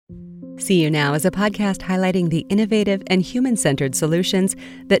See You Now is a podcast highlighting the innovative and human-centered solutions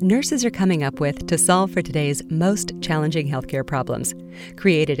that nurses are coming up with to solve for today's most challenging healthcare problems.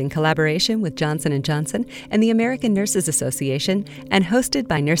 Created in collaboration with Johnson & Johnson and the American Nurses Association and hosted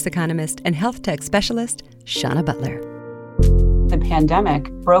by nurse economist and health tech specialist Shauna Butler. The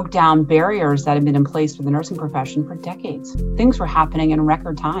pandemic broke down barriers that had been in place for the nursing profession for decades. Things were happening in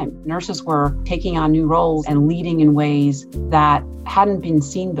record time. Nurses were taking on new roles and leading in ways that hadn't been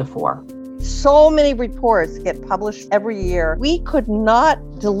seen before. So many reports get published every year. We could not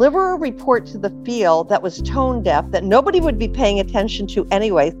deliver a report to the field that was tone deaf, that nobody would be paying attention to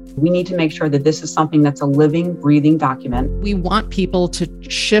anyway. We need to make sure that this is something that's a living, breathing document. We want people to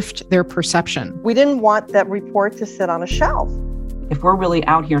shift their perception. We didn't want that report to sit on a shelf. If we're really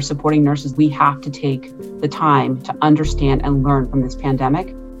out here supporting nurses, we have to take the time to understand and learn from this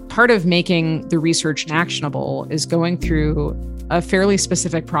pandemic. Part of making the research actionable is going through a fairly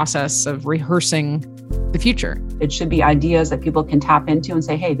specific process of rehearsing the future. It should be ideas that people can tap into and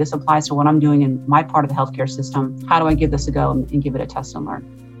say, hey, this applies to what I'm doing in my part of the healthcare system. How do I give this a go and give it a test and learn?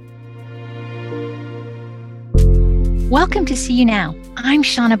 Welcome to See You Now. I'm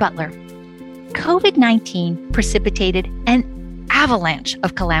Shauna Butler. COVID-19 precipitated an avalanche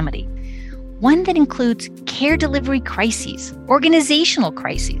of calamity, one that includes care delivery crises, organizational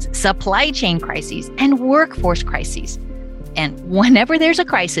crises, supply chain crises, and workforce crises. And whenever there's a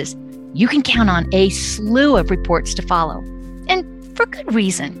crisis, you can count on a slew of reports to follow. And for good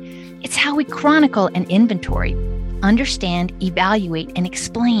reason. It's how we chronicle and inventory, understand, evaluate, and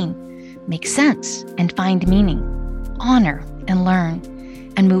explain, make sense and find meaning, honor and learn,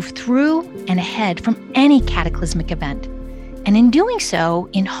 and move through and ahead from any cataclysmic event. And in doing so,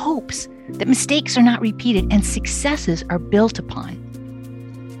 in hopes that mistakes are not repeated and successes are built upon.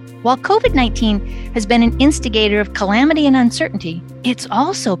 While COVID-19 has been an instigator of calamity and uncertainty, it's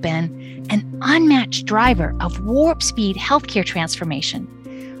also been an unmatched driver of warp speed healthcare transformation,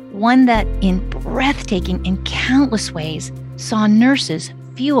 one that in breathtaking and countless ways saw nurses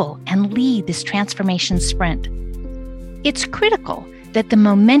fuel and lead this transformation sprint. It's critical that the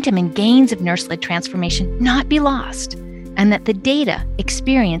momentum and gains of nurse-led transformation not be lost, and that the data,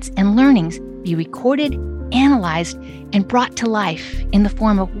 experience, and learnings be recorded, analyzed, and brought to life in the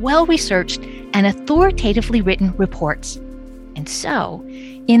form of well-researched and authoritatively written reports. And so,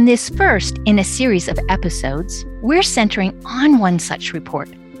 in this first in a series of episodes, we're centering on one such report,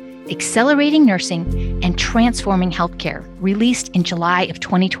 Accelerating Nursing and Transforming Healthcare, released in July of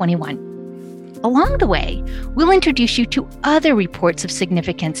 2021. Along the way, we'll introduce you to other reports of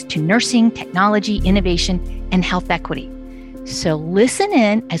significance to nursing, technology, innovation, and health equity. So listen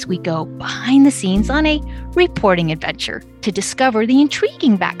in as we go behind the scenes on a reporting adventure to discover the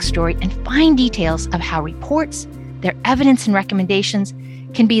intriguing backstory and fine details of how reports, their evidence and recommendations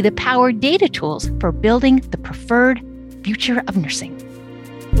can be the power data tools for building the preferred future of nursing.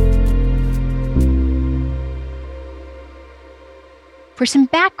 For some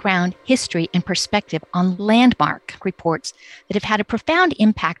background, history, and perspective on landmark reports that have had a profound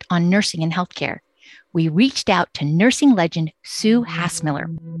impact on nursing and healthcare, we reached out to nursing legend Sue Hassmiller.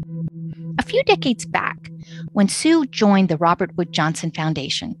 A few decades back, when Sue joined the Robert Wood Johnson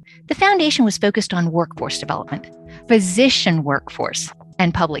Foundation, the foundation was focused on workforce development, physician workforce,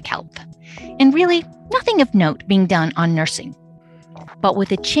 and public health, and really nothing of note being done on nursing. But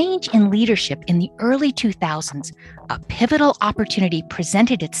with a change in leadership in the early 2000s, a pivotal opportunity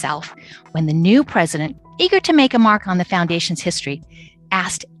presented itself when the new president, eager to make a mark on the foundation's history,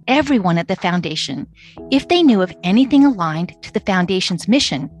 asked everyone at the foundation if they knew of anything aligned to the foundation's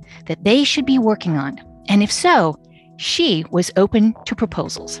mission that they should be working on. And if so, she was open to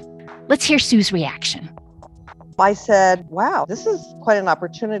proposals. Let's hear Sue's reaction. I said, wow, this is quite an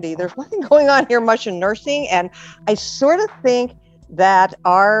opportunity. There's nothing going on here much in nursing. And I sort of think that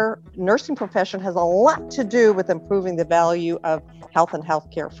our nursing profession has a lot to do with improving the value of health and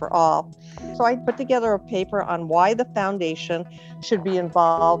healthcare for all. So I put together a paper on why the foundation should be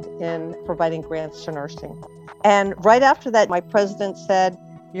involved in providing grants to nursing. And right after that, my president said,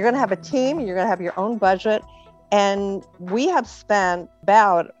 you're going to have a team, you're going to have your own budget. And we have spent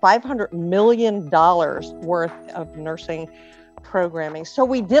about $500 million worth of nursing programming. So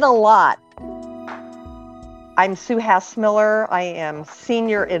we did a lot. I'm Sue Hassmiller. I am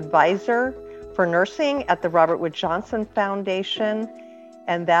Senior Advisor for Nursing at the Robert Wood Johnson Foundation,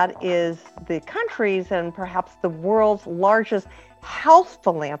 and that is the country's and perhaps the world's largest health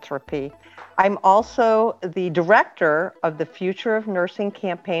philanthropy. I'm also the director of the Future of Nursing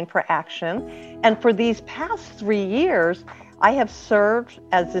Campaign for Action, and for these past 3 years, I have served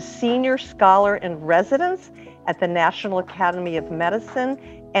as a senior scholar in residence at the National Academy of Medicine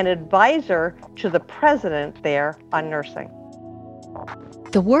and advisor to the president there on nursing.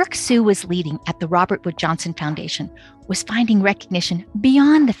 The work Sue was leading at the Robert Wood Johnson Foundation was finding recognition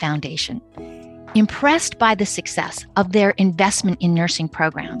beyond the foundation. Impressed by the success of their investment in nursing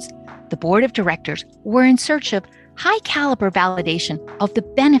programs, the board of directors were in search of high-caliber validation of the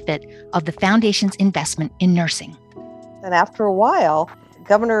benefit of the foundation's investment in nursing. And after a while,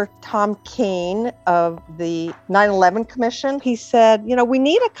 Governor Tom Kean of the 9/11 Commission, he said, we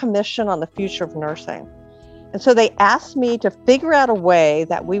need a commission on the future of nursing. And so they asked me to figure out a way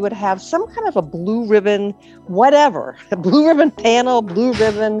that we would have some kind of a blue ribbon, whatever, a blue ribbon panel, blue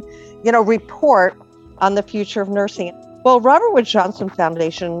ribbon, report on the future of nursing. Well, Robert Wood Johnson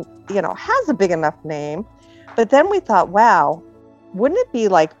Foundation, has a big enough name. But then we thought, wow, wouldn't it be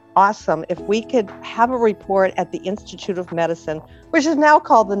awesome if we could have a report at the Institute of Medicine, which is now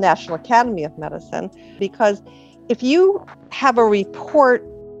called the National Academy of Medicine, because if you have a report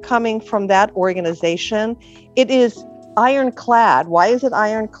coming from that organization, it is ironclad. Why is it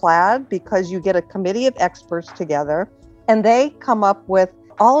ironclad? Because you get a committee of experts together and they come up with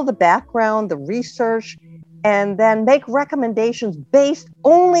all of the background, the research, and then make recommendations based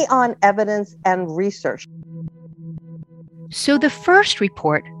only on evidence and research. So the first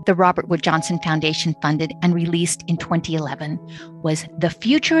report the Robert Wood Johnson Foundation funded and released in 2011 was The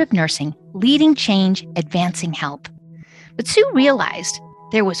Future of Nursing, Leading Change, Advancing Health. But Sue realized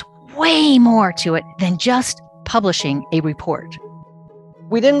there was way more to it than just publishing a report.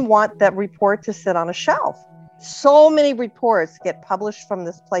 We didn't want that report to sit on a shelf. So many reports get published from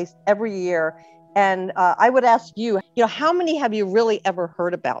this place every year. And I would ask you, how many have you really ever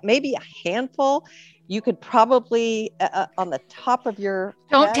heard about? Maybe a handful. You could probably, on the top of your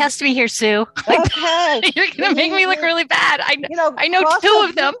Don't head. Test me here, Sue. Okay. You're going to make me look really bad. I know two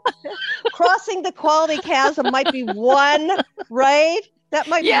of them. Crossing the quality chasm might be one, right? That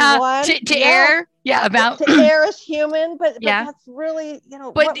might be one. To err. Yeah, about to err as human, but that's really,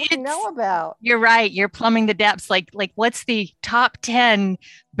 but what we know about. You're right. You're plumbing the depths. Like what's the top 10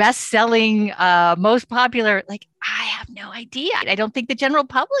 best-selling, most popular? I have no idea. I don't think the general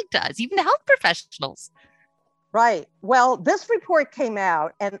public does, even the health professionals. Right. Well, this report came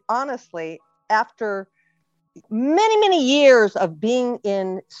out, and honestly, after many, many years of being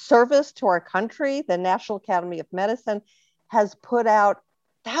in service to our country, the National Academy of Medicine has put out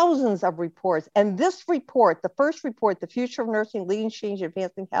thousands of reports. And this report, the first report, The Future of Nursing, Leading Change,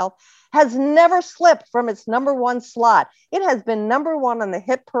 Advancing Health, has never slipped from its number one slot. It has been number one on the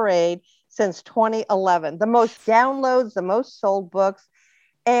hit parade since 2011. The most downloads, the most sold books,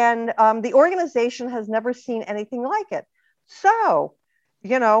 and the organization has never seen anything like it. So,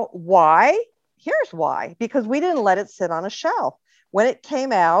 why? Here's why. Because we didn't let it sit on a shelf. When it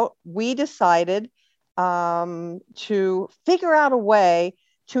came out, we decided to figure out a way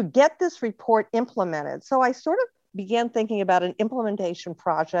to get this report implemented. So I sort of began thinking about an implementation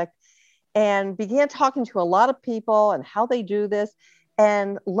project and began talking to a lot of people and how they do this.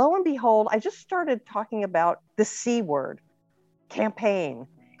 And lo and behold, I just started talking about the C word, campaign,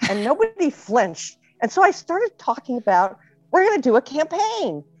 and nobody flinched. And so I started talking about, we're going to do a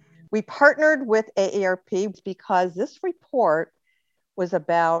campaign. We partnered with AARP because this report was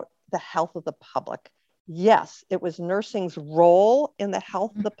about the health of the public. Yes, it was nursing's role in the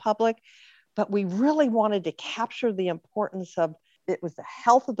health of the public, but we really wanted to capture the importance of it was the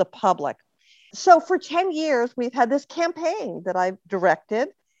health of the public. So for 10 years, we've had this campaign that I've directed,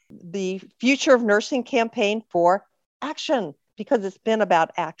 the Future of Nursing Campaign for Action, because it's been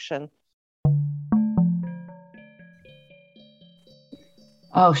about action.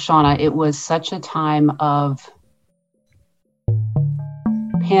 Oh, Shauna, it was such a time of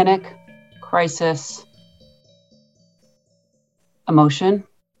panic, crisis, emotion.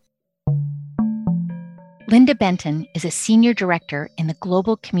 Linda Benton is a senior director in the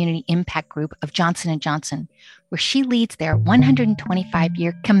Global Community Impact Group of Johnson & Johnson, where she leads their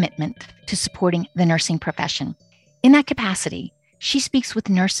 125-year commitment to supporting the nursing profession. In that capacity, she speaks with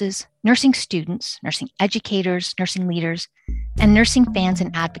nurses, nursing students, nursing educators, nursing leaders, and nursing fans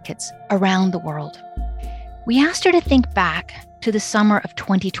and advocates around the world. We asked her to think back to the summer of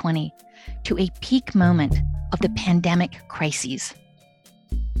 2020, to a peak moment of the pandemic crises.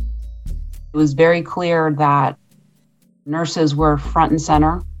 It was very clear that nurses were front and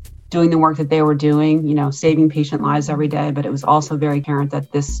center, doing the work that they were doing, saving patient lives every day. But it was also very apparent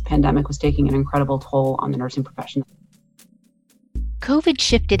that this pandemic was taking an incredible toll on the nursing profession. COVID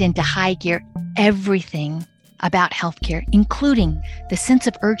shifted into high gear everything about healthcare, including the sense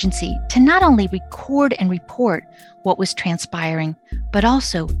of urgency to not only record and report what was transpiring, but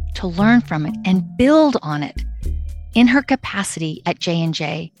also to learn from it and build on it. In her capacity at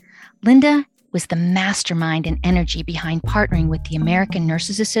J&J, Linda was the mastermind and energy behind partnering with the American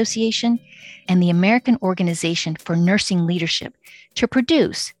Nurses Association and the American Organization for Nursing Leadership to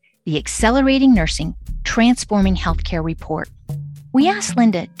produce the Accelerating Nursing, Transforming Healthcare report. We asked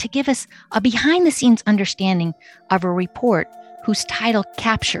Linda to give us a behind-the-scenes understanding of a report whose title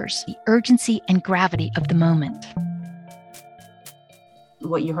captures the urgency and gravity of the moment.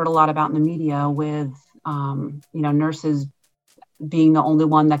 What you heard a lot about in the media with, nurses being the only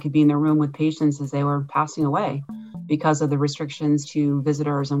one that could be in the room with patients as they were passing away because of the restrictions to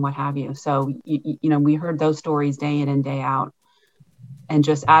visitors and what have you. So, we heard those stories day in and day out, and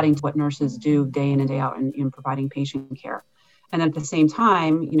just adding to what nurses do day in and day out in providing patient care. And at the same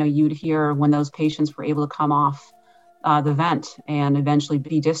time, you'd hear when those patients were able to come off the vent and eventually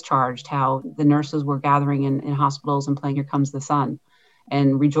be discharged, how the nurses were gathering in hospitals and playing Here Comes the Sun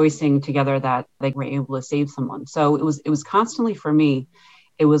and rejoicing together that they were able to save someone. So it was constantly, for me,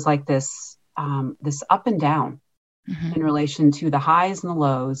 it was like this up and down in relation to the highs and the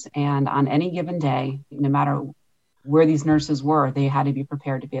lows. And on any given day, no matter where these nurses were, they had to be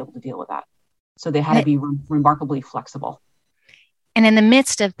prepared to be able to deal with that. So they had to be remarkably flexible. And in the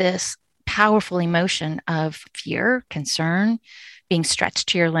midst of this powerful emotion of fear, concern, being stretched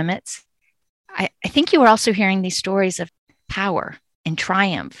to your limits, I think you were also hearing these stories of power and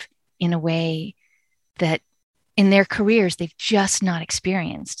triumph in a way that in their careers they've just not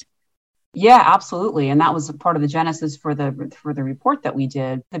experienced. Yeah, absolutely. And that was a part of the genesis for the report that we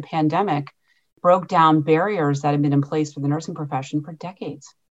did. The pandemic broke down barriers that had been in place for the nursing profession for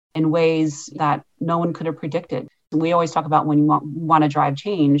decades in ways that no one could have predicted. We always talk about when you want to drive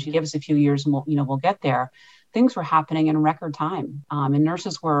change, give us a few years and we'll get there. Things were happening in record time. And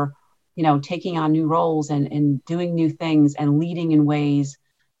nurses were, taking on new roles and doing new things and leading in ways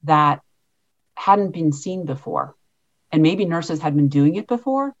that hadn't been seen before. And maybe nurses had been doing it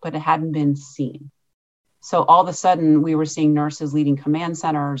before, but it hadn't been seen. So all of a sudden we were seeing nurses leading command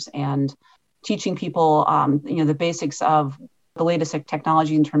centers and teaching people, the basics of the latest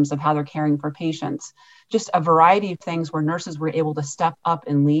technology in terms of how they're caring for patients. Just a variety of things where nurses were able to step up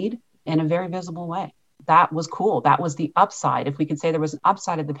and lead in a very visible way. That was cool. That was the upside. If we could say there was an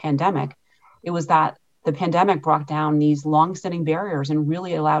upside of the pandemic, it was that the pandemic brought down these long-standing barriers and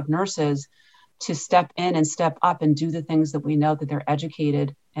really allowed nurses to step in and step up and do the things that we know that they're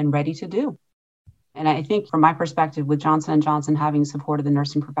educated and ready to do. And I think from my perspective, with Johnson & Johnson having supported the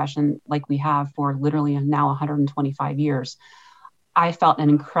nursing profession like we have for literally now 125 years, I felt an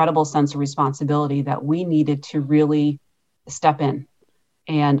incredible sense of responsibility that we needed to really step in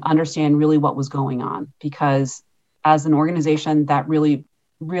and understand really what was going on. Because as an organization that really,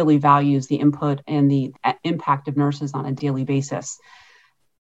 really values the input and the impact of nurses on a daily basis,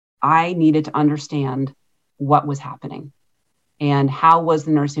 I needed to understand what was happening and how was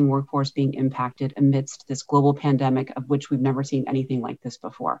the nursing workforce being impacted amidst this global pandemic of which we've never seen anything like this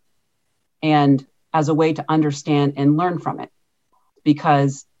before. And as a way to understand and learn from it.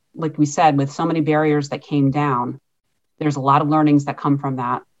 Because like we said, with so many barriers that came down, there's a lot of learnings that come from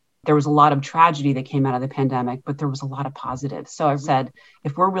that. There was a lot of tragedy that came out of the pandemic, but there was a lot of positives. So I've said,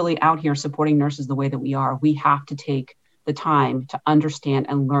 if we're really out here supporting nurses the way that we are, we have to take the time to understand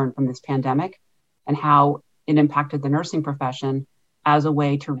and learn from this pandemic and how it impacted the nursing profession as a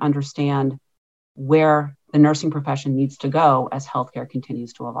way to understand where the nursing profession needs to go as healthcare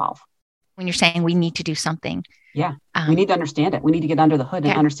continues to evolve. When you're saying we need to do something. Yeah, we need to understand it. We need to get under the hood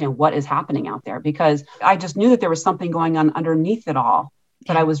and understand what is happening out there, because I just knew that there was something going on underneath it all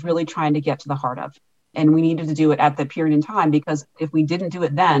that I was really trying to get to the heart of. And we needed to do it at the period in time, because if we didn't do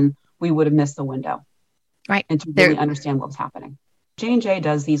it then, we would have missed the window. Right. And to really understand what was happening. J&J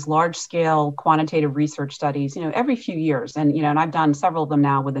does these large scale quantitative research studies, every few years. And, and I've done several of them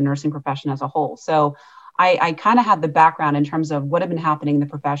now with the nursing profession as a whole. So I kind of had the background in terms of what had been happening in the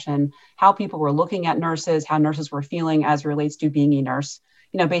profession, how people were looking at nurses, how nurses were feeling as it relates to being a nurse,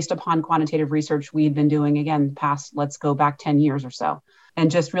 based upon quantitative research we'd been doing, again, past, let's go back 10 years or so,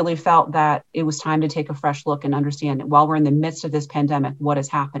 and just really felt that it was time to take a fresh look and understand, while we're in the midst of this pandemic, what is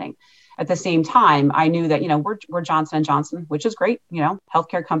happening. At the same time, I knew that, we're Johnson & Johnson, which is great,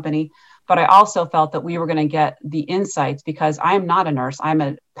 healthcare company. But I also felt that we were going to get the insights, because I am not a nurse. I'm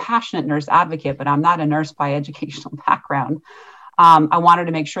a passionate nurse advocate, but I'm not a nurse by educational background. I wanted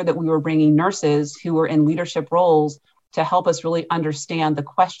to make sure that we were bringing nurses who were in leadership roles to help us really understand the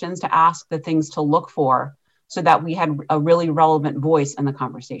questions to ask, the things to look for, so that we had a really relevant voice in the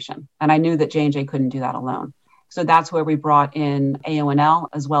conversation. And I knew that J&J couldn't do that alone. So that's where we brought in AONL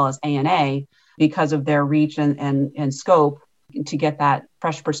as well as ANA, because of their reach and scope to get that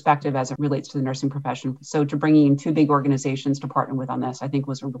fresh perspective as it relates to the nursing profession. So to bringing in two big organizations to partner with on this, I think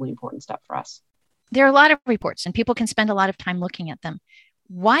was a really important step for us. There are a lot of reports and people can spend a lot of time looking at them.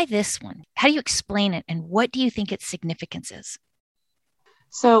 Why this one? How do you explain it? And what do you think its significance is?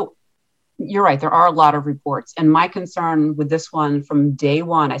 So you're right. There are a lot of reports. And my concern with this one from day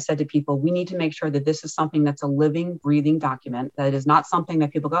one, I said to people, we need to make sure that this is something that's a living, breathing document, that is not something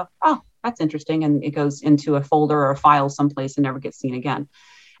that people go, oh, that's interesting. And it goes into a folder or a file someplace and never gets seen again.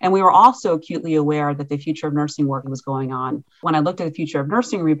 And we were also acutely aware that the future of nursing work was going on. When I looked at the future of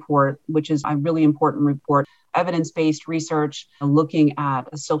nursing report, which is a really important report, evidence-based research, looking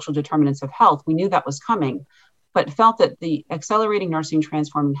at social determinants of health, we knew that was coming, but felt that the Accelerating Nursing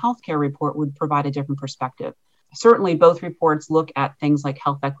Transforming Healthcare report would provide a different perspective. Certainly, both reports look at things like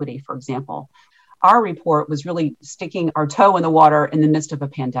health equity, for example. Our report was really sticking our toe in the water in the midst of a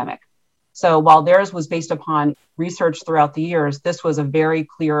pandemic. So while theirs was based upon research throughout the years, this was a very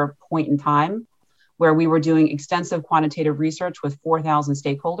clear point in time where we were doing extensive quantitative research with 4,000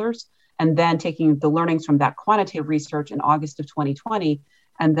 stakeholders, and then taking the learnings from that quantitative research in August of 2020,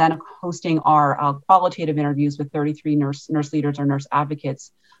 and then hosting our qualitative interviews with 33 nurse leaders or nurse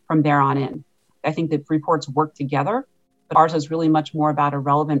advocates from there on in. I think the reports work together, but ours is really much more about a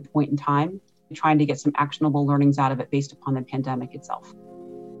relevant point in time, trying to get some actionable learnings out of it based upon the pandemic itself.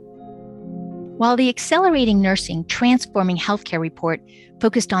 While the Accelerating Nursing Transforming Healthcare report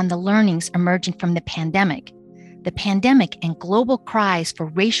focused on the learnings emerging from the pandemic and global cries for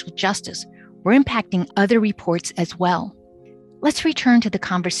racial justice were impacting other reports as well. Let's return to the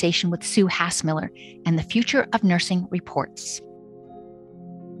conversation with Sue Hassmiller and the Future of Nursing reports.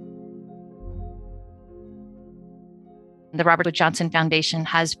 The Robert Wood Johnson Foundation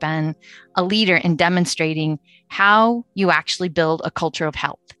has been a leader in demonstrating how you actually build a culture of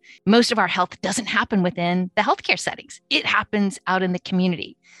health. Most of our health doesn't happen within the healthcare settings. It happens out in the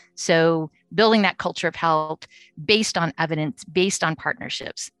community. So building that culture of health based on evidence, based on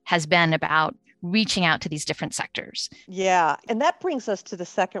partnerships, has been about reaching out to these different sectors. Yeah, and that brings us to the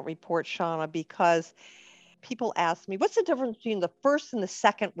second report, Shauna, because people ask me, what's the difference between the first and the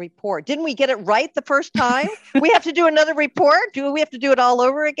second report? Didn't we get it right the first time? We have to do another report? Do we have to do it all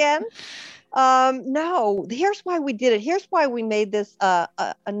over again? No, here's why we did it. Here's why we made this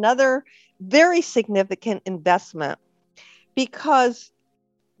another very significant investment, because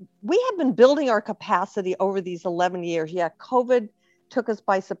we have been building our capacity over these 11 years. Yeah, COVID took us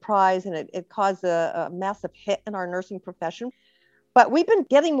by surprise and it caused a massive hit in our nursing profession. But we've been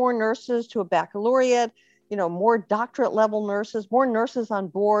getting more nurses to a baccalaureate, more doctorate level nurses, more nurses on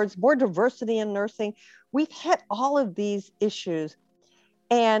boards, more diversity in nursing. We've hit all of these issues.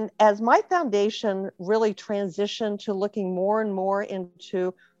 And as my foundation really transitioned to looking more and more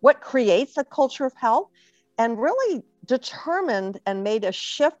into what creates a culture of health, and really determined and made a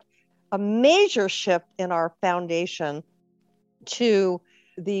shift, a major shift in our foundation to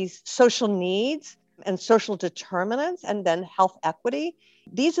these social needs and social determinants, and then health equity.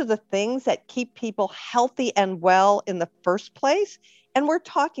 These are the things that keep people healthy and well in the first place. And we're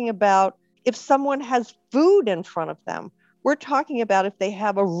talking about if someone has food in front of them. We're talking about if they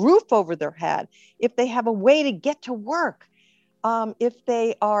have a roof over their head, if they have a way to get to work, if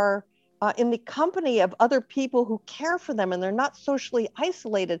they are in the company of other people who care for them and they're not socially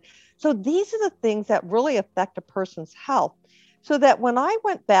isolated. So these are the things that really affect a person's health. So that when I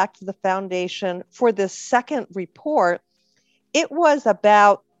went back to the foundation for this second report, it was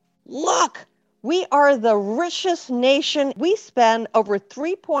about, look, we are the richest nation. We spend over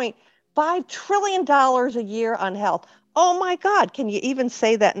 $3.5 trillion a year on health. Oh my God, can you even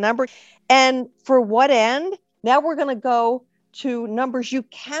say that number? And for what end? Now we're going to go to numbers you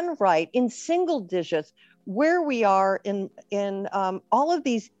can write in single digits, where we are in all of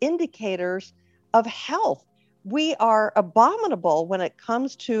these indicators of health. We are abominable when it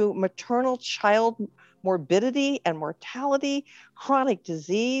comes to maternal child morbidity and mortality, chronic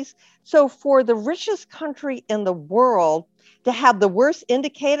disease. So for the richest country in the world to have the worst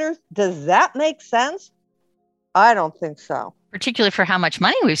indicators, does that make sense? I don't think so. Particularly for how much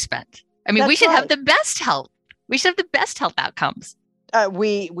money we've spent. I mean, That's we should right. have the best health. We should have the best health outcomes.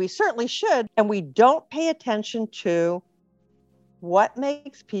 We certainly should. And we don't pay attention to what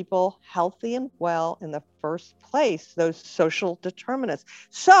makes people healthy and well in the first place, those social determinants.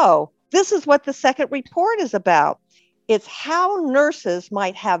 So this is what the second report is about. It's how nurses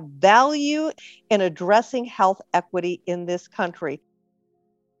might have value in addressing health equity in this country.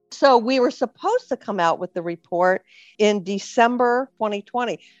 So we were supposed to come out with the report in December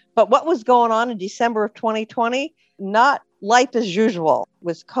 2020. But what was going on in December of 2020? Not life as usual,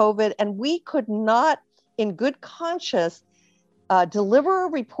 was COVID. And we could not, in good conscience, deliver a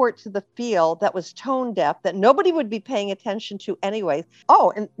report to the field that was tone deaf, that nobody would be paying attention to anyway.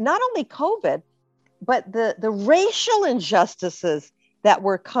 Oh, and not only COVID, but the racial injustices that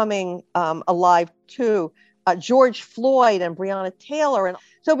were coming alive too. George Floyd and Breonna Taylor. And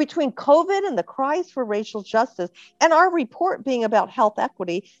so between COVID and the cries for racial justice and our report being about health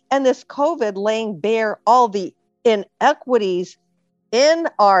equity and this COVID laying bare all the inequities in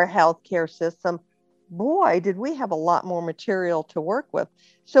our healthcare system, boy, did we have a lot more material to work with.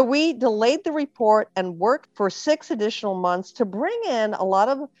 So we delayed the report and worked for 6 additional months to bring in a lot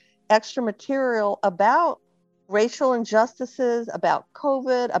of extra material about racial injustices, about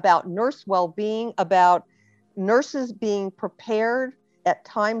COVID, about nurse well-being, about nurses being prepared at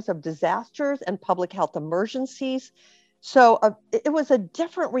times of disasters and public health emergencies. So it was a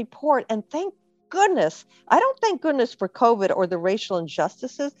different report. And thank goodness, I don't thank goodness for COVID or the racial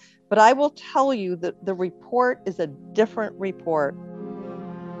injustices, but I will tell you that the report is a different report.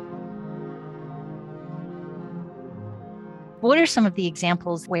 What are some of the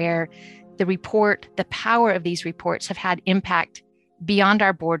examples where the power of these reports have had impact beyond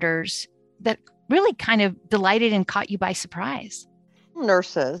our borders that really kind of delighted and caught you by surprise?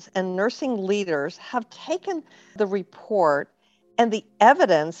 Nurses and nursing leaders have taken the report and the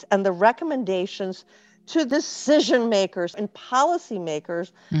evidence and the recommendations to decision makers and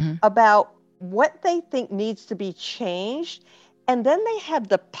policymakers about what they think needs to be changed. And then they have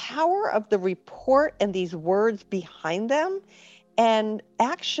the power of the report and these words behind them, and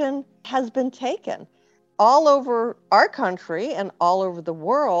action has been taken. All over our country and all over the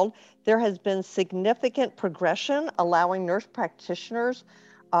world, there has been significant progression, allowing nurse practitioners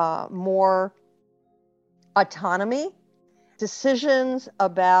more autonomy, decisions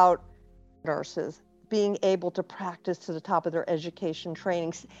about nurses being able to practice to the top of their education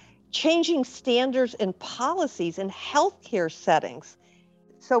trainings, changing standards and policies in healthcare settings.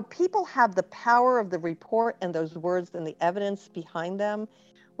 So people have the power of the report and those words and the evidence behind them.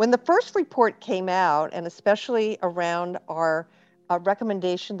 When the first report came out, and especially around our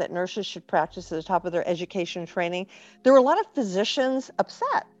recommendation that nurses should practice at the top of their education training, there were a lot of physicians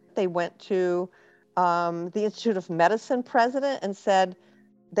upset. They went to the Institute of Medicine president and said,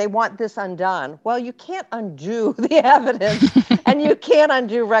 they want this undone. Well, you can't undo the evidence and you can't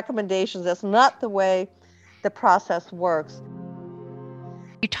undo recommendations. That's not the way the process works.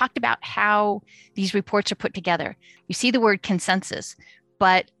 You talked about how these reports are put together. You see the word consensus,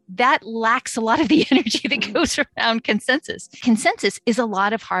 but that lacks a lot of the energy that goes around consensus. Consensus is a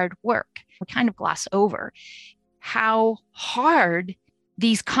lot of hard work. We kind of gloss over how hard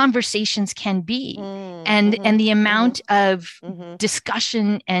these conversations can be and the amount of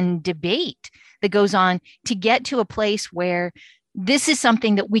discussion and debate that goes on to get to a place where this is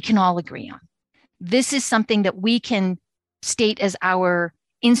something that we can all agree on. This is something that we can state as our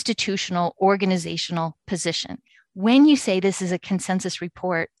institutional, organizational position. When you say this is a consensus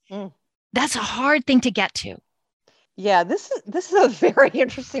report, that's a hard thing to get to. Yeah, this is a very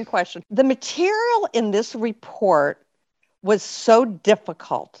interesting question. The material in this report was so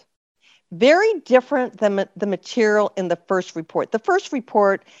difficult, very different than the material in the first report. The first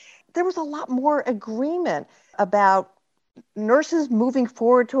report, there was a lot more agreement about nurses moving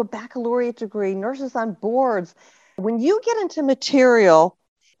forward to a baccalaureate degree, nurses on boards. When you get into material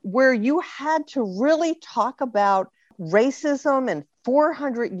where you had to really talk about racism and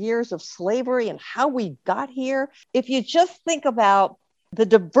 400 years of slavery and how we got here, if you just think about the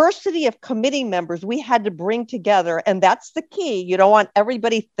diversity of committee members we had to bring together, and that's the key. You don't want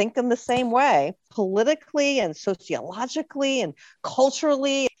everybody thinking the same way, politically and sociologically and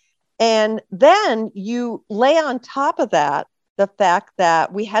culturally. And then you lay on top of that the fact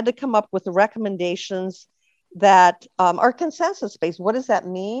that we had to come up with the recommendations that are consensus-based. What does that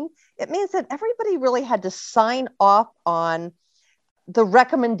mean? It means that everybody really had to sign off on the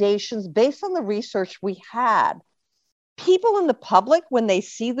recommendations based on the research we had. People in the public, when they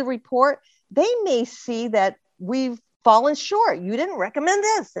see the report, they may see that we've fallen short. You didn't recommend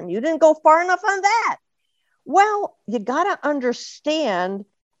this and you didn't go far enough on that. Well, you got to understand,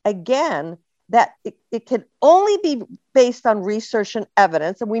 again, that it can only be based on research and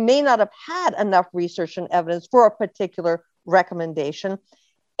evidence, and we may not have had enough research and evidence for a particular recommendation,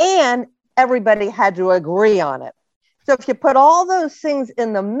 and everybody had to agree on it. So if you put all those things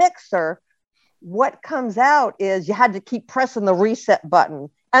in the mixer, what comes out is you had to keep pressing the reset button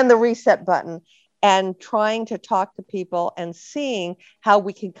and the reset button and trying to talk to people and seeing how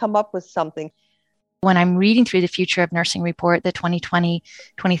we can come up with something. When I'm reading through the Future of Nursing report, the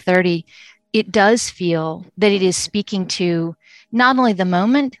 2020-2030, it does feel that it is speaking to not only the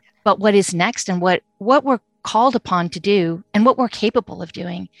moment, but what is next and what we're called upon to do and what we're capable of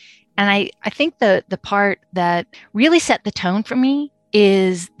doing. And I think the part that really set the tone for me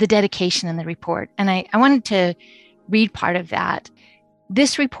is the dedication in the report. And I wanted to read part of that.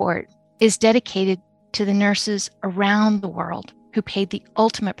 This report is dedicated to the nurses around the world who paid the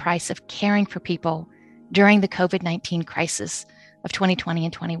ultimate price of caring for people during the COVID-19 crisis of 2020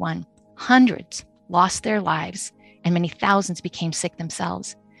 and 21. Hundreds lost their lives and many thousands became sick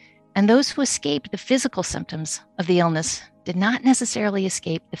themselves. And those who escaped the physical symptoms of the illness did not necessarily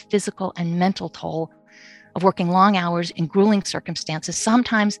escape the physical and mental toll of working long hours in grueling circumstances,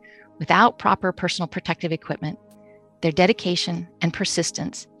 sometimes without proper personal protective equipment. Their dedication and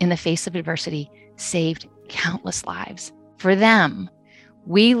persistence in the face of adversity saved countless lives. For them,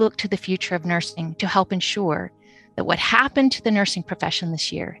 we look to the future of nursing to help ensure that what happened to the nursing profession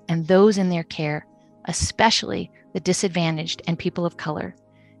this year and those in their care, especially the disadvantaged and people of color,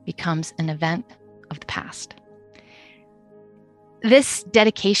 becomes an event of the past. This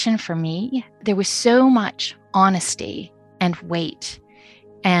dedication for me, there was so much honesty and weight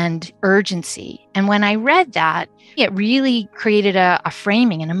and urgency. And when I read that, it really created a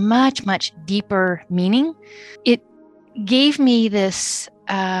framing and a much, much deeper meaning. It gave me this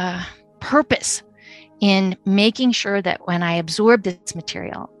purpose in making sure that when I absorbed this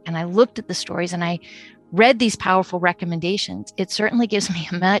material and I looked at the stories and I read these powerful recommendations, it certainly gives me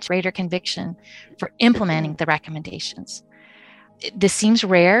a much greater conviction for implementing the recommendations. This seems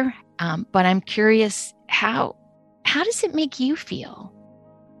rare, but I'm curious, how does it make you feel?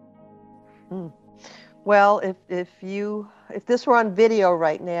 Well, if this were on video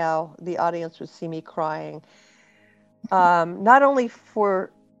right now, the audience would see me crying. Not only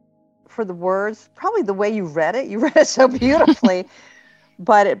for the words, probably the way you read it so beautifully,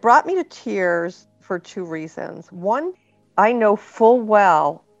 but it brought me to tears for two reasons. One, I know full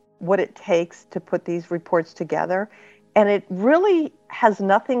well what it takes to put these reports together, and it really has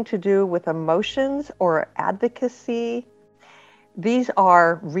nothing to do with emotions or advocacy. These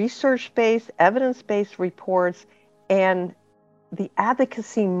are research-based, evidence-based reports, and the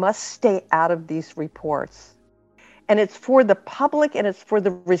advocacy must stay out of these reports. And it's for the public and it's for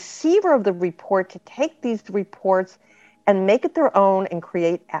the receiver of the report to take these reports and make it their own and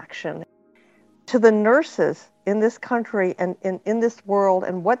create action. To the nurses in this country and in this world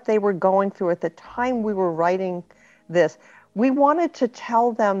and what they were going through at the time we were writing this, we wanted to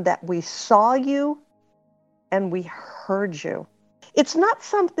tell them that we saw you and we heard you. It's not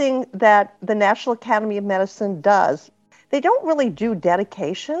something that the National Academy of Medicine does. They don't really do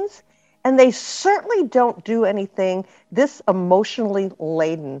dedications, and they certainly don't do anything this emotionally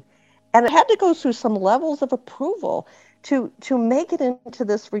laden. And it had to go through some levels of approval to make it into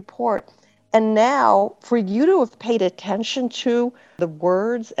this report. And now, for you to have paid attention to the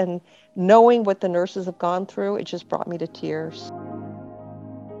words and knowing what the nurses have gone through, it just brought me to tears.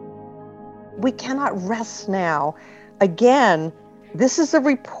 We cannot rest now. Again, this is a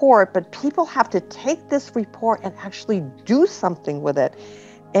report, but people have to take this report and actually do something with it.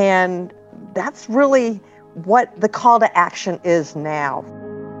 And that's really what the call to action is now.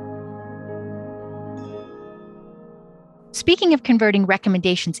 Speaking of converting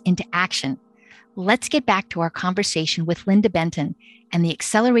recommendations into action, let's get back to our conversation with Linda Benton and the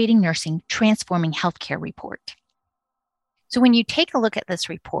Accelerating Nursing Transforming Healthcare report. So when you take a look at this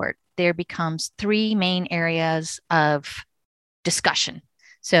report, there becomes three main areas of discussion.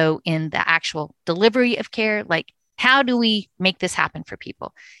 So in the actual delivery of care, like how do we make this happen for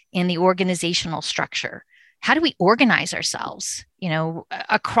people? In the organizational structure, how do we organize ourselves,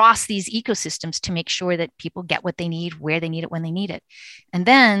 across these ecosystems to make sure that people get what they need, where they need it, when they need it? And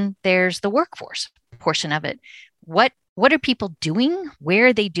then there's the workforce portion of it. What are people doing? Where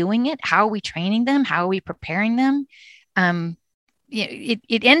are they doing it? How are we training them? How are we preparing them?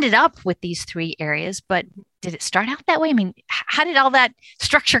 It ended up with these three areas, but did it start out that way? I mean, how did all that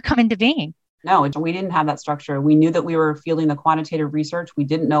structure come into being? No, we didn't have that structure. We knew that we were fielding the quantitative research. We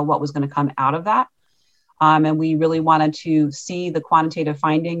didn't know what was going to come out of that. And we really wanted to see the quantitative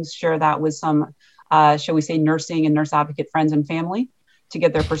findings, share that with some, shall we say, nursing and nurse advocate friends and family to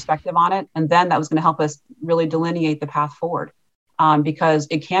get their perspective on it. And then that was going to help us really delineate the path forward, because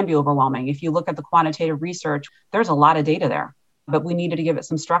it can be overwhelming. If you look at the quantitative research, there's a lot of data there, but we needed to give it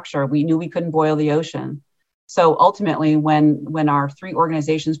some structure. We knew we couldn't boil the ocean. So ultimately, when our three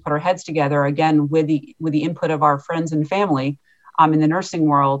organizations put our heads together, again, with the input of our friends and family in the nursing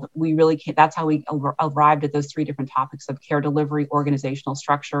world, that's how we arrived at those three different topics of care delivery, organizational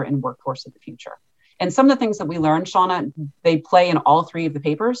structure, and workforce of the future. And some of the things that we learned, Shauna, they play in all three of the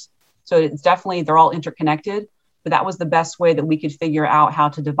papers. So it's definitely, they're all interconnected, but that was the best way that we could figure out how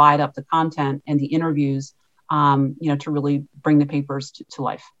to divide up the content and the interviews to really bring the papers to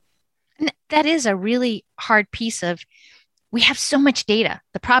life. And that is a really hard piece of, we have so much data.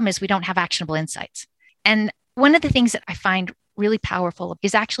 The problem is we don't have actionable insights. And one of the things that I find really powerful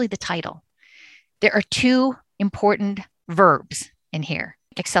is actually the title. There are two important verbs in here,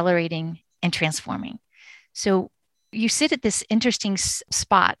 accelerating and transforming. So you sit at this interesting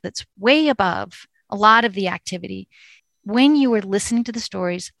spot that's way above a lot of the activity. When you are listening to the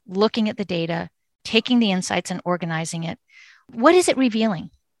stories, looking at the data, taking the insights and organizing it, what is it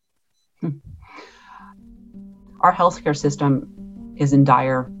revealing? Our healthcare system is in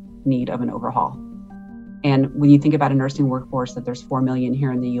dire need of an overhaul. And when you think about a nursing workforce, that there's 4 million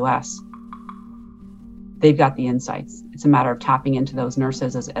here in the US, they've got the insights. It's a matter of tapping into those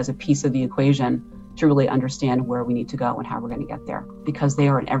nurses as a piece of the equation to really understand where we need to go and how we're going to get there. Because they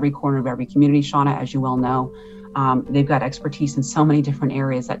are in every corner of every community, Shauna, as you well know. They've got expertise in so many different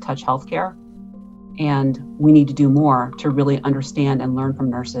areas that touch healthcare. And we need to do more to really understand and learn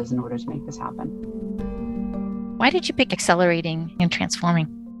from nurses in order to make this happen. Why did you pick accelerating and transforming?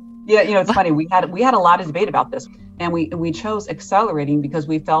 Yeah, it's funny. We had a lot of debate about this, and we chose accelerating because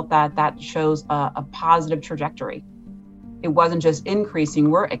we felt that shows a positive trajectory. It wasn't just increasing,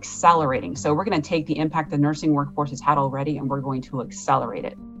 we're accelerating. So we're going to take the impact the nursing workforce has had already, and we're going to accelerate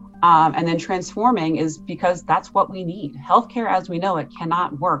it. And then transforming is because that's what we need. Healthcare as we know it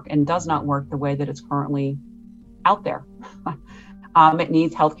cannot work and does not work the way that it's currently out there. It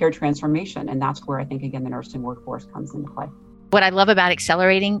needs healthcare transformation. And that's where I think, again, the nursing workforce comes into play. What I love about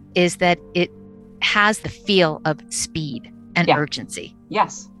accelerating is that it has the feel of speed and urgency.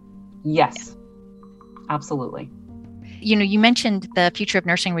 Yes. Yeah. Absolutely. You mentioned the Future of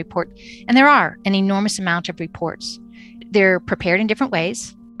Nursing report, and there are an enormous amount of reports. They're prepared in different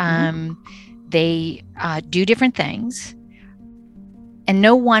ways. They do different things, and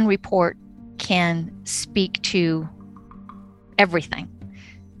no one report can speak to everything.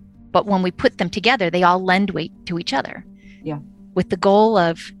 But when we put them together, they all lend weight to each other. Yeah. With the goal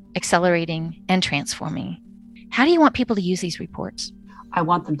of accelerating and transforming. How do you want people to use these reports? I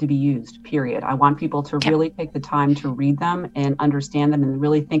want them to be used, period. I want people to really take the time to read them and understand them and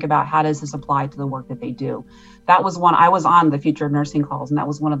really think about how does this apply to the work that they do. That was I was on the Future of Nursing calls, and that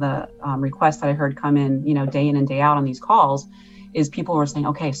was one of the requests that I heard come in, day in and day out on these calls, is people were saying,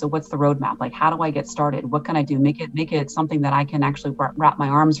 okay, so what's the roadmap? Like, how do I get started? What can I do? Make it something that I can actually wrap my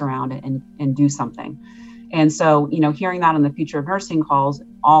arms around and do something. And so, hearing that on the Future of Nursing calls,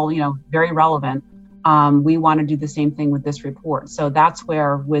 all, very relevant. We want to do the same thing with this report. So that's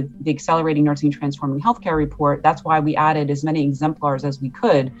where, with the Accelerating Nursing Transforming Healthcare report, that's why we added as many exemplars as we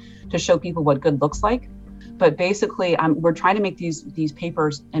could to show people what good looks like. But basically, we're trying to make these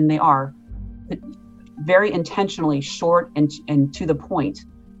papers, and they are very intentionally short and to the point,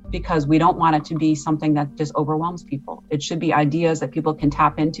 because we don't want it to be something that just overwhelms people. It should be ideas that people can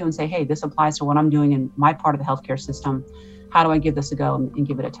tap into and say, hey, this applies to what I'm doing in my part of the healthcare system. How do I give this a go and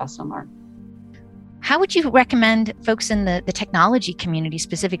give it a test and learn? How would you recommend folks in the technology community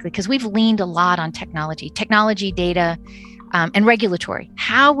specifically? Because we've leaned a lot on technology, data, and regulatory.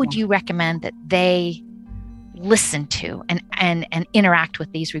 How would you recommend that they listen to and interact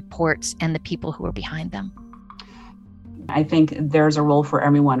with these reports and the people who are behind them? I think there's a role for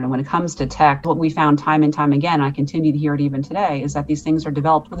everyone. And when it comes to tech, what we found time and time again, and I continue to hear it even today, is that these things are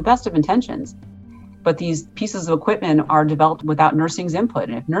developed with the best of intentions. But these pieces of equipment are developed without nursing's input.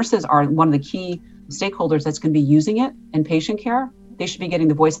 And if nurses are one of the key stakeholders that's going to be using it in patient care, they should be getting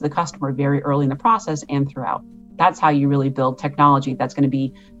the voice of the customer very early in the process and throughout. That's how you really build technology that's going to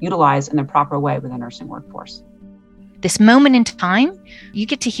be utilized in the proper way with the nursing workforce. This moment in time, you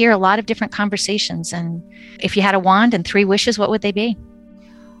get to hear a lot of different conversations. And if you had a wand and 3 wishes, what would they be?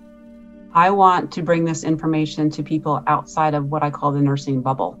 I want to bring this information to people outside of what I call the nursing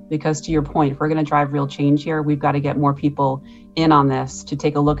bubble, because to your point, if we're going to drive real change here, we've got to get more people in on this to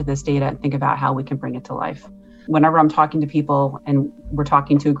take a look at this data and think about how we can bring it to life. Whenever I'm talking to people and we're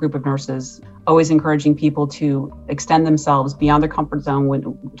talking to a group of nurses, always encouraging people to extend themselves beyond their comfort zone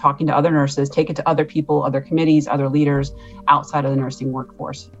when talking to other nurses, take it to other people, other committees, other leaders outside of the nursing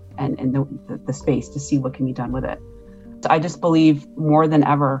workforce and the space to see what can be done with it. I just believe more than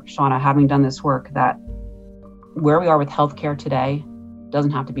ever, Shauna, having done this work, that where we are with healthcare today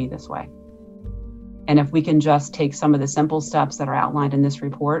doesn't have to be this way. And if we can just take some of the simple steps that are outlined in this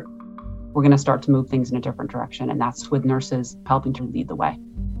report, we're going to start to move things in a different direction. And that's with nurses helping to lead the way.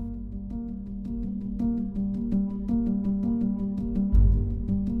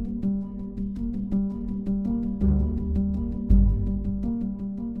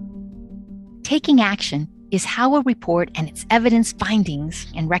 Taking action is how a report and its evidence, findings,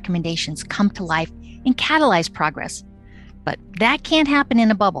 and recommendations come to life and catalyze progress. But that can't happen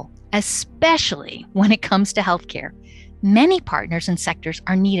in a bubble, especially when it comes to healthcare. Many partners and sectors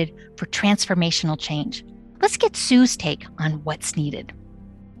are needed for transformational change. Let's get Sue's take on what's needed.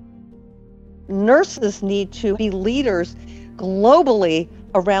 Nurses need to be leaders globally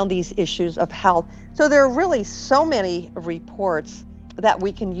around these issues of health. So there are really so many reports that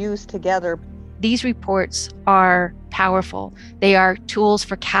we can use together. These reports are powerful. They are tools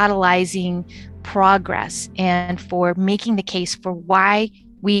for catalyzing progress and for making the case for why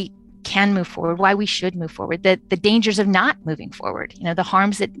we can move forward, why we should move forward, the dangers of not moving forward, the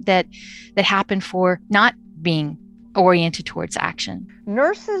harms that happen for not being oriented towards action.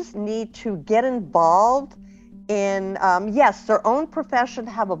 Nurses need to get involved in, yes, their own profession,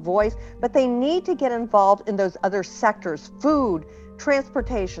 have a voice, but they need to get involved in those other sectors: food,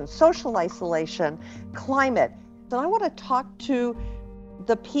 transportation, social isolation, climate. And I want to talk to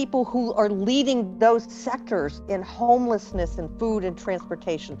the people who are leading those sectors in homelessness and food and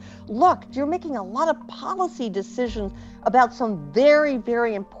transportation. Look, you're making a lot of policy decisions about some very,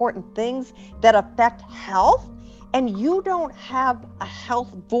 very important things that affect health, and you don't have a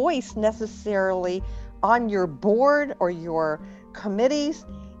health voice necessarily on your board or your committees.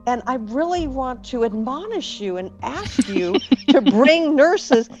 And I really want to admonish you and ask you to bring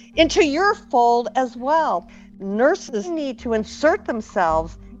nurses into your fold as well. Nurses need to insert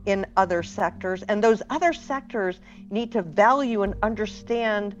themselves in other sectors, and those other sectors need to value and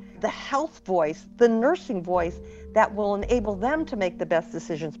understand the health voice, the nursing voice that will enable them to make the best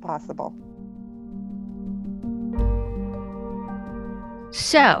decisions possible.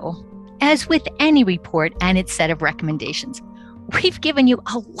 So, as with any report and its set of recommendations, we've given you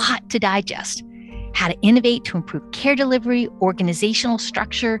a lot to digest: how to innovate to improve care delivery, organizational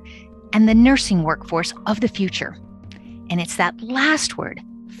structure, and the nursing workforce of the future. And it's that last word,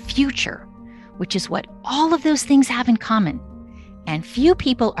 future, which is what all of those things have in common. And few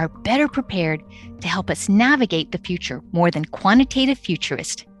people are better prepared to help us navigate the future more than quantitative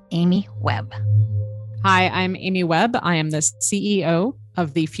futurist Amy Webb. Hi, I'm Amy Webb. I am the CEO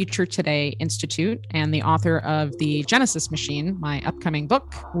of the Future Today Institute and the author of The Genesis Machine, my upcoming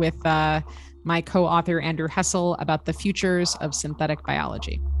book with my co-author Andrew Hessel about the futures of synthetic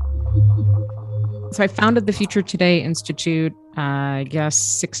biology. So I founded the Future Today Institute,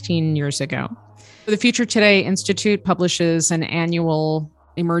 16 years ago. The Future Today Institute publishes an annual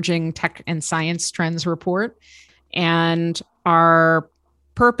emerging tech and science trends report. And our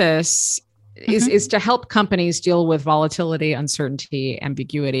purpose is to help companies deal with volatility, uncertainty,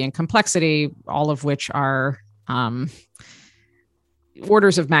 ambiguity, and complexity, all of which are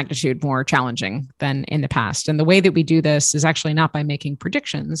orders of magnitude more challenging than in the past. And the way that we do this is actually not by making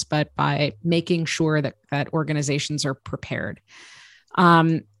predictions, but by making sure that organizations are prepared.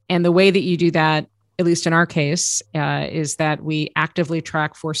 And the way that you do that, at least in our case, is that we actively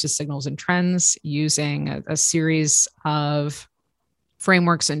track forces, signals, and trends using a series of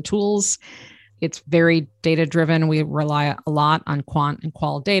frameworks and tools. It's very data-driven. We rely a lot on quant and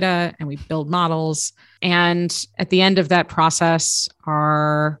qual data, and we build models. And at the end of that process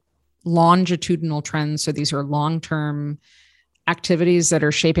are longitudinal trends. So these are long-term activities that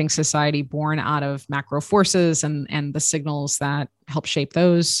are shaping society, born out of macro forces and the signals that help shape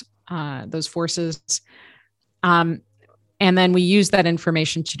those forces. And then we use that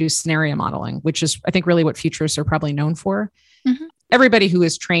information to do scenario modeling, which is, I think, really what futurists are probably known for. Mm-hmm. Everybody who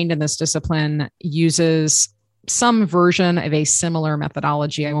is trained in this discipline uses some version of a similar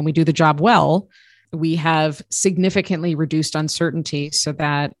methodology. And when we do the job well, we have significantly reduced uncertainty so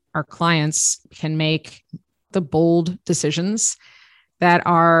that our clients can make the bold decisions that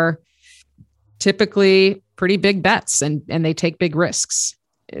are typically pretty big bets and they take big risks.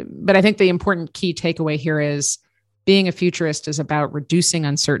 But I think the important key takeaway here is being a futurist is about reducing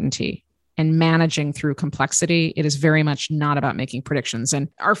uncertainty and managing through complexity. It is very much not about making predictions. And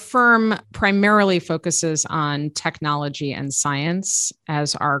our firm primarily focuses on technology and science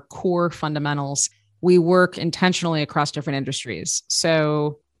as our core fundamentals. We work intentionally across different industries.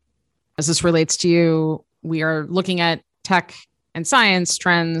 So as this relates to you, we are looking at tech and science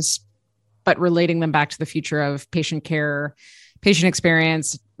trends, but relating them back to the future of patient care, patient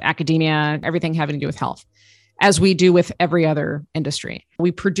experience, academia, everything having to do with health, as we do with every other industry.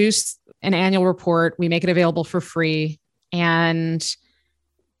 We produce an annual report. We make it available for free. And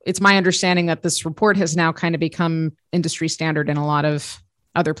it's my understanding that this report has now kind of become industry standard in a lot of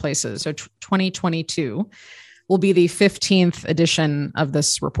other places. So 2022 will be the 15th edition of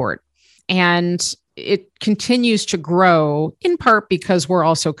this report. And it continues to grow in part because we're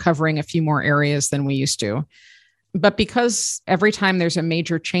also covering a few more areas than we used to. But because every time there's a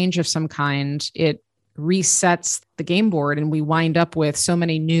major change of some kind, it resets the game board and we wind up with so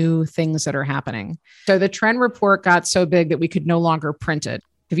many new things that are happening. So the trend report got so big that we could no longer print it.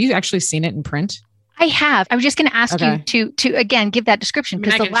 Have you actually seen it in print? I have. I was just going to ask you to again give that description,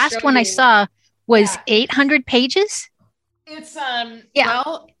 because the last one I saw was 800 pages. It's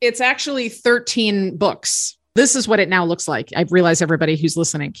well, it's actually 13 books. This is what it now looks like. I realize everybody who's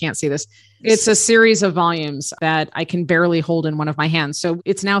listening can't see this. It's a series of volumes that I can barely hold in one of my hands. So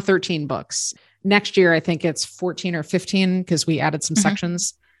it's now 13 books. Next year, I think it's 14 or 15 because we added some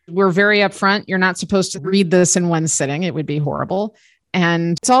sections. We're very upfront. You're not supposed to read this in one sitting. It would be horrible.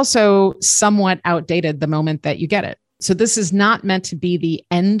 And it's also somewhat outdated the moment that you get it. So this is not meant to be the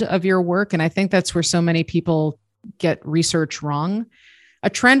end of your work. And I think that's where so many people get research wrong. A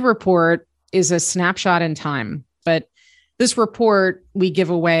trend report is a snapshot in time, but this report we give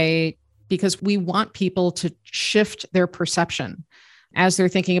away because we want people to shift their perception as they're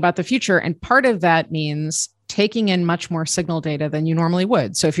thinking about the future. And part of that means taking in much more signal data than you normally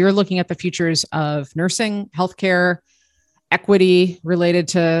would. So if you're looking at the futures of nursing, healthcare, equity related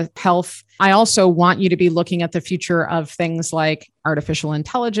to health, I also want you to be looking at the future of things like artificial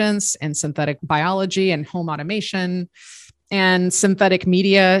intelligence and synthetic biology and home automation and synthetic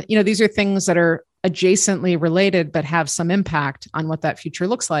media. These are things that are adjacently related, but have some impact on what that future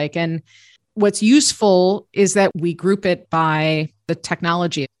looks like. And what's useful is that we group it by the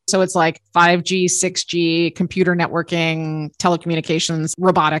technology. So it's like 5G, 6G, computer networking, telecommunications,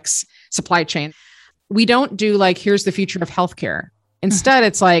 robotics, supply chain. We don't do like, here's the future of healthcare. Instead,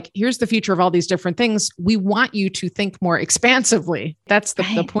 it's like, here's the future of all these different things. We want you to think more expansively. That's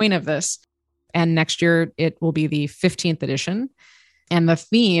the point of this. And next year, it will be the 15th edition. And the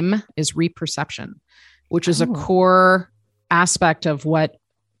theme is reperception, which is a core aspect of what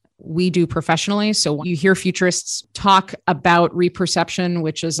we do professionally. So when you hear futurists talk about reperception,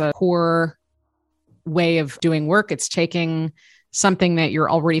 which is a core way of doing work, it's taking something that you're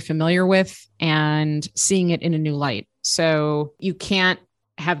already familiar with and seeing it in a new light. So you can't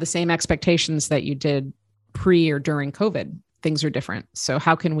have the same expectations that you did pre or during COVID. Things are different. So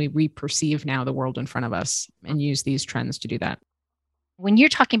how can we reperceive now the world in front of us and use these trends to do that? When you're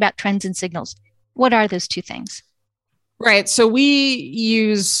talking about trends and signals, what are those two things? Right. So we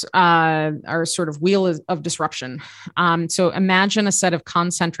use our sort of wheel of disruption. So imagine a set of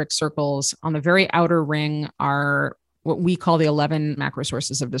concentric circles. On the very outer ring are what we call the 11 macro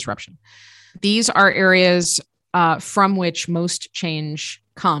sources of disruption. These are areas from which most change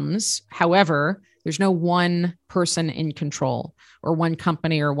comes. However, there's no one person in control or one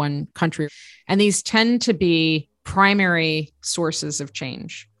company or one country. And these tend to be primary sources of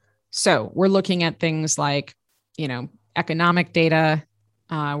change. So we're looking at things like, economic data.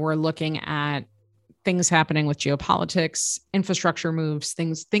 We're looking at things happening with geopolitics, infrastructure moves,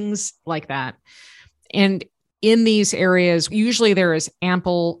 things like that. And in these areas, usually there is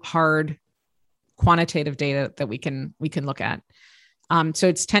ample, hard, quantitative data that we can look at. So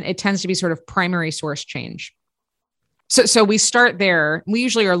it tends to be sort of primary source change. So we start there. We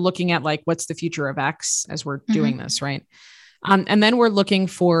usually are looking at like, what's the future of X as we're doing this, right? And then we're looking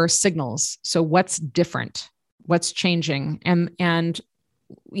for signals. So what's different? What's changing? And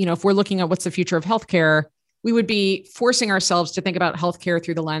if we're looking at what's the future of healthcare, we would be forcing ourselves to think about healthcare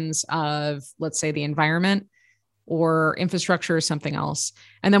through the lens of, let's say, the environment or infrastructure or something else.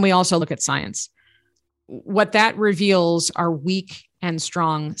 And then we also look at science. What that reveals are weak and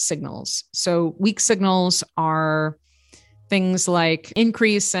strong signals. So weak signals are things like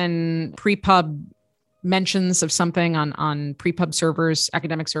increase in pre-pub mentions of something on pre-pub servers,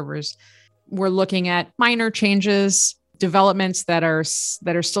 academic servers. We're looking at minor changes, developments that are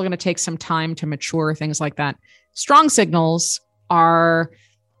still going to take some time to mature, things like that. Strong signals are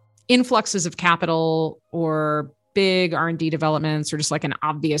influxes of capital or big R&D developments or just like an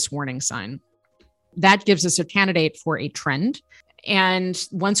obvious warning sign. That gives us a candidate for a trend. And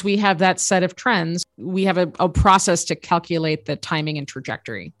once we have that set of trends, we have a process to calculate the timing and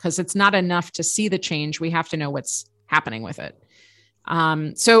trajectory, because it's not enough to see the change. We have to know what's happening with it.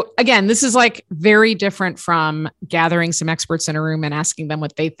 So again, this is like very different from gathering some experts in a room and asking them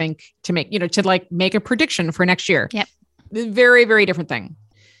what they think to make a prediction for next year. Yep. Very, very different thing.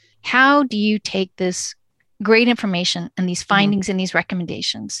 How do you take this great information and these findings and these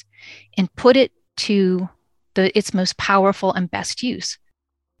recommendations and put it to its most powerful and best use?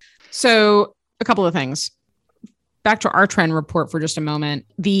 So a couple of things. Back to our trend report for just a moment.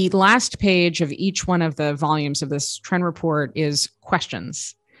 The last page of each one of the volumes of this trend report is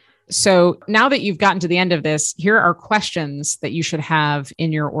questions. So now that you've gotten to the end of this, here are questions that you should have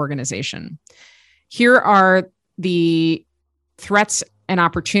in your organization. Here are the threats and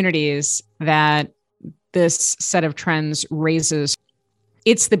opportunities that this set of trends raises,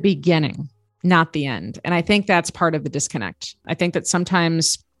 it's the beginning, not the end. And I think that's part of the disconnect. I think that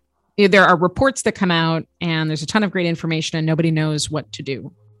sometimes there are reports that come out and there's a ton of great information and nobody knows what to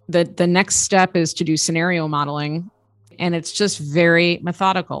do. The next step is to do scenario modeling, and it's just very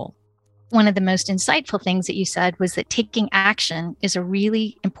methodical. One of the most insightful things that you said was that taking action is a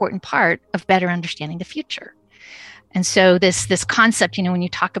really important part of better understanding the future. And so this concept, when you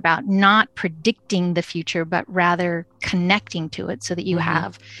talk about not predicting the future, but rather connecting to it so that you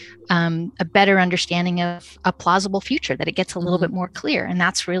have a better understanding of a plausible future, that it gets a little bit more clear. And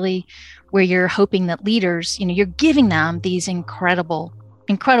that's really where you're hoping that leaders, you're giving them these incredible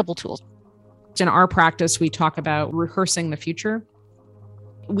tools. In our practice, we talk about rehearsing the future.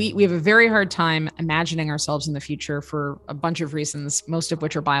 We have a very hard time imagining ourselves in the future for a bunch of reasons, most of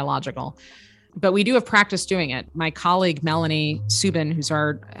which are biological. But we do have practice doing it. My colleague, Melanie Subin, who's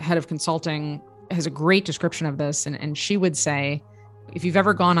our head of consulting, has a great description of this. And she would say, if you've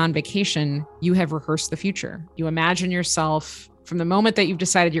ever gone on vacation, you have rehearsed the future. You imagine yourself from the moment that you've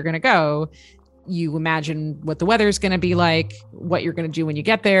decided you're going to go. You imagine what the weather is going to be like, what you're going to do when you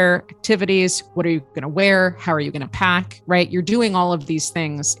get there, activities, what are you going to wear, how are you going to pack, right? You're doing all of these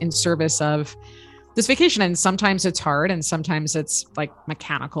things in service of this vacation. And sometimes it's hard and sometimes it's like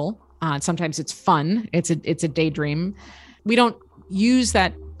mechanical. Sometimes it's fun. It's a daydream. We don't use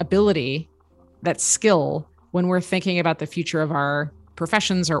that ability, that skill, when we're thinking about the future of our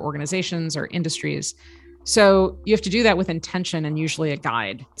professions, our organizations, our industries. So you have to do that with intention and usually a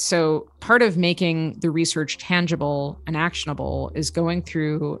guide. So part of making the research tangible and actionable is going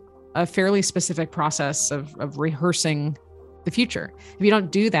through a fairly specific process of rehearsing the future. If you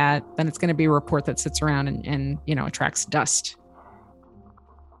don't do that, then it's going to be a report that sits around and attracts dust.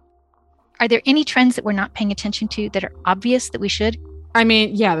 Are there any trends that we're not paying attention to that are obvious that we should? I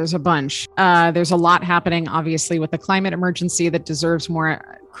mean, yeah, there's a bunch. There's a lot happening, obviously, with the climate emergency that deserves more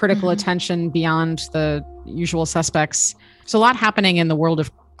critical attention beyond the usual suspects. There's a lot happening in the world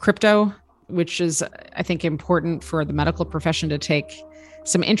of crypto, which is, I think, important for the medical profession to take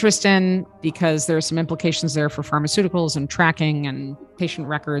some interest in, because there's some implications there for pharmaceuticals and tracking and patient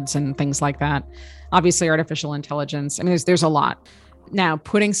records and things like that. Obviously, artificial intelligence. I mean, there's a lot. Now,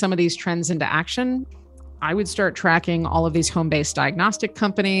 putting some of these trends into action, I would start tracking all of these home-based diagnostic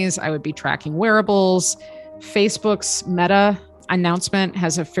companies. I would be tracking wearables. Facebook's Meta announcement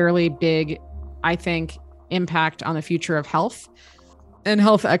has a fairly big, I think, impact on the future of health and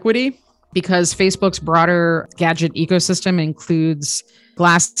health equity, because Facebook's broader gadget ecosystem includes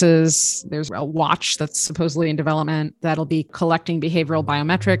glasses. There's a watch that's supposedly in development that'll be collecting behavioral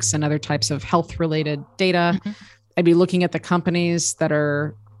biometrics and other types of health-related data. I'd be looking at the companies that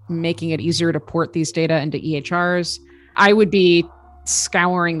are making it easier to port these data into EHRs. I would be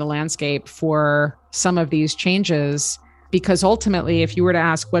scouring the landscape for some of these changes, because ultimately, if you were to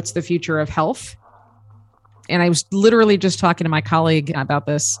ask what's the future of health, and I was literally just talking to my colleague about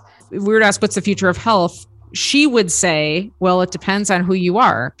this, if we were to ask what's the future of health, she would say, well, it depends on who you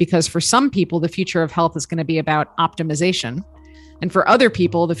are, because for some people, the future of health is going to be about optimization. And for other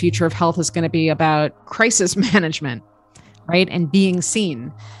people, the future of health is going to be about crisis management, right? And being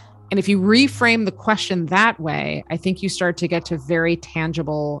seen. And if you reframe the question that way, I think you start to get to very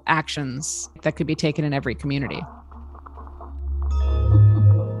tangible actions that could be taken in every community.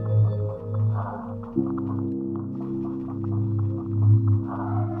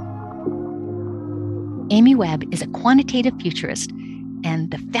 Amy Webb is a quantitative futurist and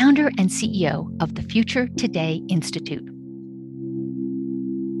the founder and CEO of the Future Today Institute.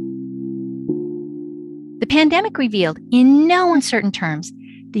 The pandemic revealed in no uncertain terms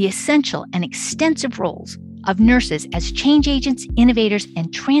the essential and extensive roles of nurses as change agents, innovators,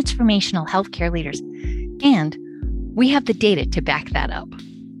 and transformational healthcare leaders. And we have the data to back that up.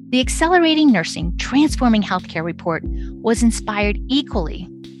 The Accelerating Nursing, Transforming Healthcare report was inspired equally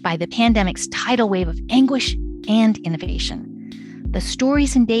by the pandemic's tidal wave of anguish and innovation. The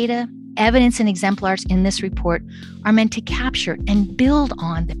stories and data, evidence and exemplars in this report are meant to capture and build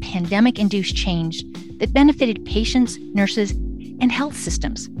on the pandemic-induced change that benefited patients, nurses, and health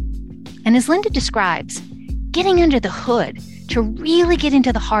systems. And as Linda describes, getting under the hood to really get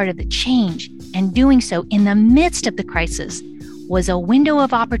into the heart of the change and doing so in the midst of the crisis was a window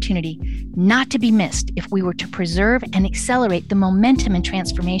of opportunity not to be missed if we were to preserve and accelerate the momentum and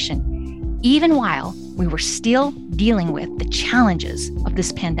transformation, even while we were still dealing with the challenges of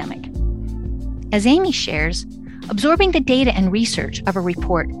this pandemic. As Amy shares, absorbing the data and research of a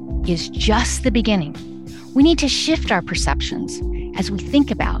report is just the beginning. We need to shift our perceptions as we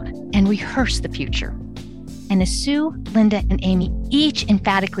think about and rehearse the future. And as Sue, Linda, and Amy each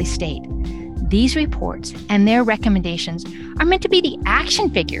emphatically state, These reports and their recommendations are meant to be the action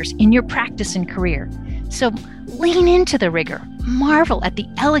figures in your practice and career. So lean into the rigor, marvel at the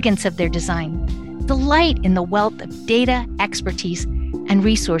elegance of their design, delight in the wealth of data, expertise, and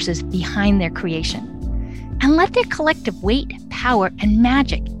resources behind their creation, and let their collective weight, power, and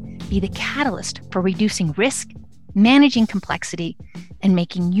magic be the catalyst for reducing risk, managing complexity, and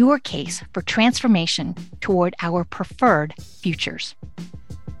making your case for transformation toward our preferred futures.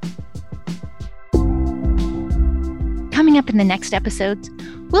 Coming up in the next episodes,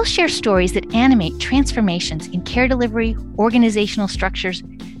 we'll share stories that animate transformations in care delivery, organizational structures,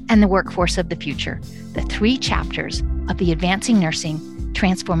 and the workforce of the future, the 3 chapters of the Advancing Nursing,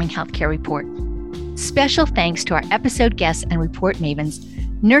 Transforming Healthcare report. Special thanks to our episode guests and report mavens,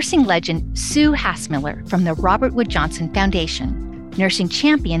 nursing legend Sue Hassmiller from the Robert Wood Johnson Foundation, nursing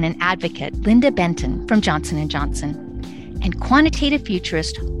champion and advocate Linda Benton from Johnson & Johnson, and quantitative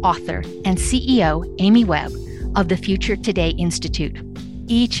futurist, author, and CEO Amy Webb of the Future Today Institute.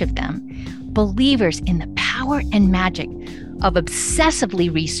 Each of them believers in the power and magic of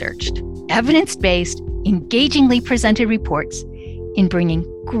obsessively researched, evidence-based, engagingly presented reports in bringing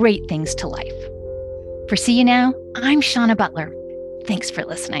great things to life. For See You Now, I'm Shauna Butler. Thanks for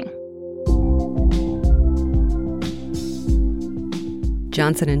listening.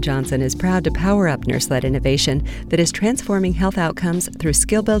 Johnson & Johnson is proud to power up nurse-led innovation that is transforming health outcomes through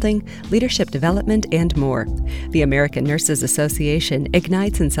skill building, leadership development, and more. The American Nurses Association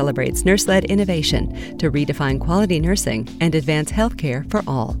ignites and celebrates nurse-led innovation to redefine quality nursing and advance healthcare for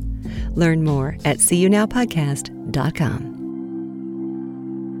all. Learn more at seeyounowpodcast.com.